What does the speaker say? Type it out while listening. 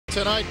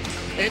Tonight,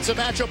 it's a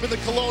matchup in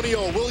the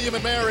Colonial. William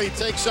and Mary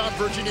takes on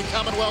Virginia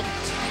Commonwealth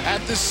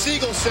at the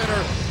Siegel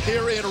Center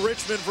here in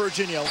Richmond,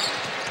 Virginia.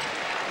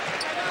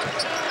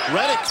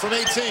 Reddick from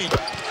 18.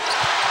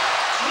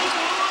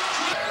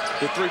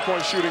 The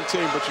three-point shooting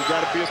team, but you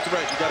got to be a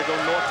threat. You got to go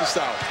north to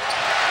south.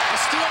 A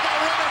steal by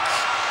Reddick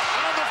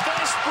on the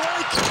fast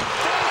break.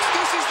 Folks,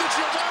 this is the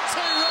Javante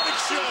Reddick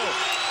show.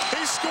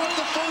 He scored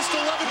the first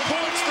 11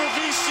 points for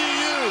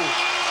VCU.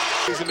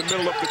 He's in the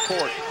middle of the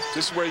court.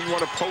 This is where you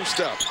want to post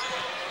up.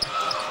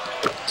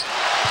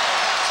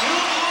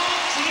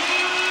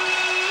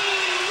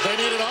 They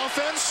needed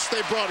offense.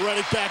 They brought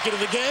Reddick back into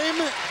the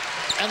game.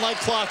 And like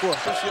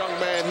clockwork. This young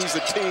man, he's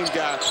a team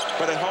guy.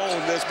 But at home,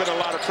 there's been a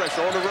lot of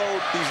pressure. On the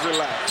road, he's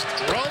relaxed.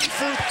 Run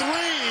for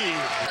three.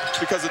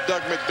 Because of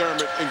Doug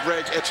McDermott and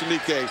Greg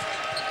Echenique.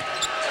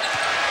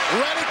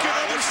 Reddick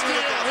another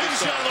steal.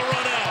 He's on the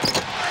run out.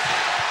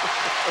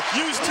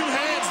 Used two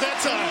hands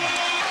that time.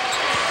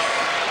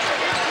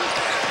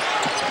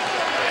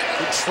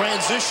 Good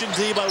transition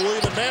D by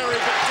William and Mary,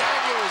 but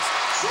Daniels,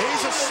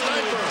 he's a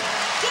sniper.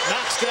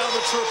 Knocks down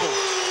the triple.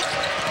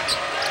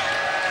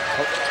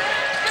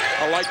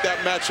 I like that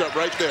matchup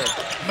right there.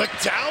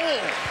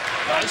 McDowell,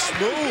 nice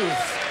move.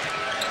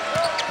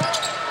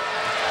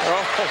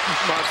 Oh,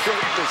 my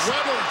goodness.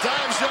 Weber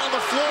dives down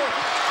the floor.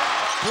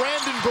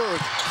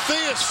 Brandenburg,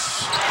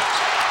 Theus.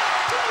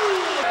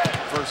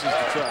 Versus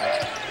the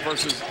Tribe,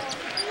 versus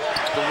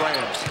the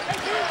Rams.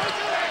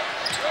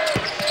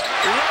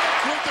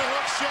 Reddick with the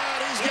hook shot.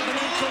 He's got a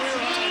new career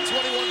high,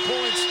 21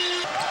 points.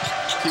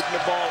 Keeping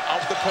the ball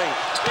out the paint.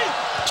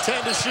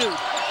 10 to shoot.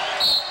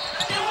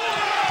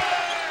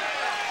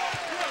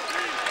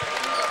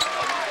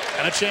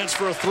 And a chance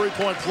for a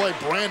three-point play.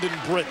 Brandon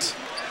Britt.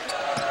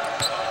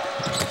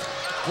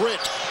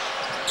 Britt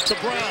to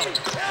Brown.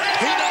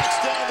 He knocks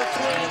down the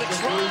three. The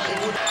try.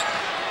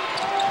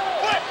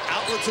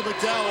 Outlet to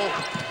McDowell.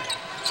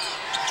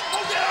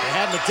 They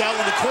had McDowell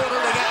in the corner.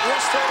 They got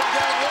Rusto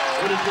down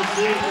low. It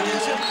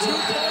is a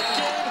two-point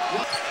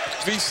game.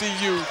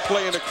 VCU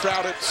playing a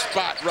crowded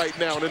spot right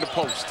now and in the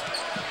post.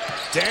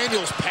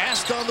 Daniels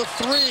passed on the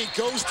three.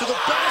 Goes to the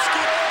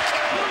basket.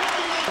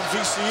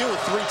 VCU at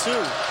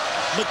 3-2.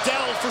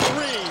 McDowell for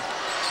three.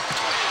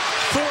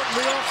 Thornton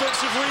the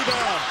offensive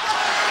rebound.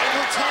 And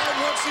we're tied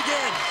once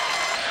again.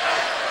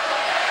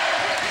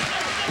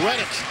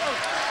 Reddick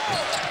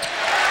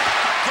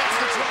gets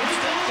the drop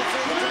step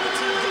before the double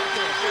team got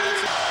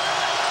there.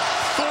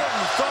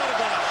 Thornton thought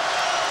about it.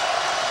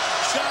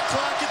 Shot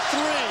clock at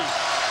 3.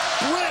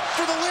 Britt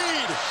for the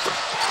lead.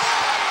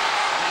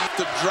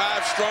 To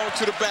drive strong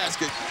to the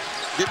basket.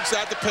 Get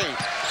inside the paint.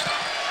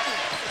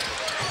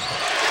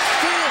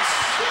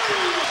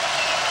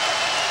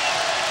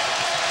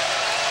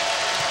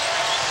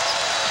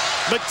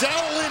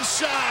 McDowell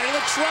inside, and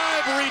the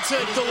Tribe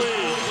retake the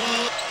lead.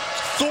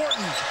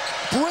 Thornton,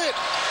 Britt,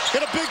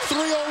 hit a big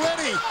three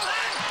already.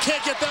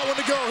 Can't get that one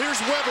to go. Here's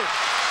Weber.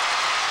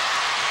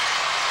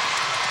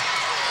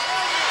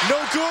 No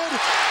good.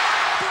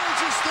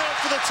 Burgess there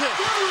for the tip.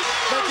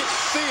 Make it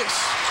Theus.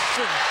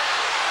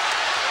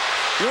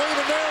 William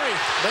and Mary,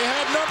 they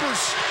have numbers.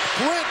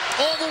 Britt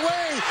all the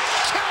way.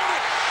 Count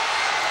it.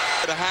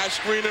 The high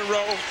screen and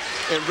roll,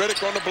 and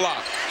Reddick on the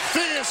block.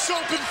 Theus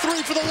open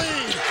three for the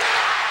lead.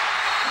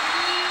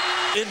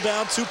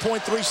 Inbound, 2.3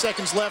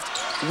 seconds left.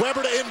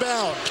 Weber to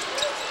inbound.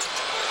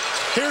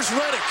 Here's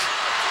Reddick.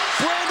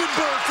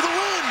 Brandenburg for the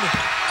win.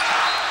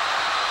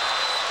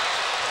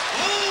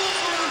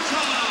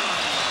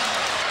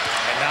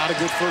 And not a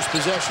good first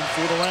possession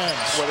for the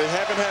Rams. Well, they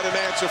haven't had an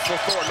answer for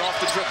Thornton off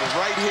the dribble.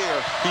 Right here,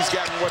 he's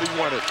gotten what he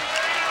wanted.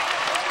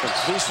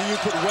 VCU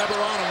put Weber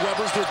on, and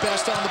Weber's their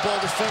best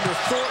on-the-ball defender.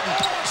 Thornton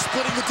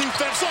splitting the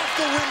defense off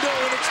the window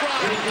in a try.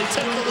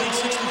 Take the lead,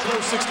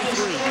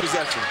 64-63.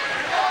 Possession.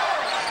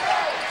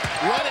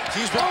 Reddick,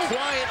 he's been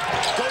quiet,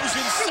 goes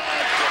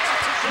inside, gets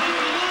it to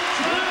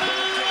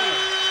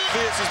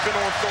Theus has been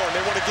on Thornton. They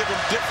want to give him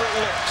different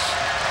looks.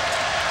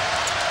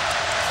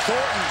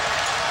 Thornton,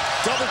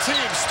 double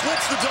team,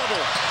 splits the double.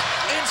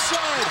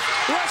 Inside,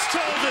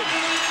 Westhoven,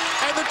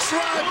 and the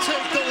Tribe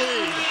take the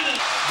lead.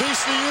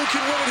 VCU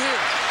can win it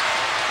here.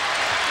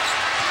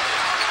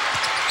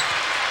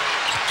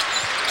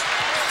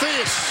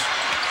 Theus,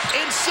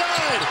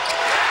 inside.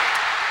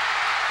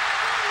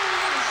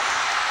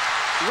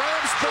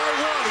 Rams by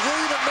one.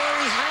 William and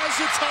Mary has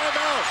a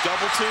timeout.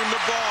 Double team the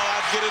ball.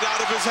 I'd get it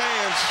out of his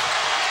hands.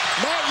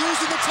 Not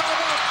using the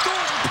timeout.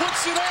 Thornton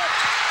puts it up.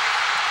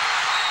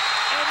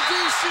 And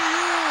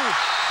VCU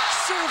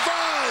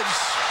survives.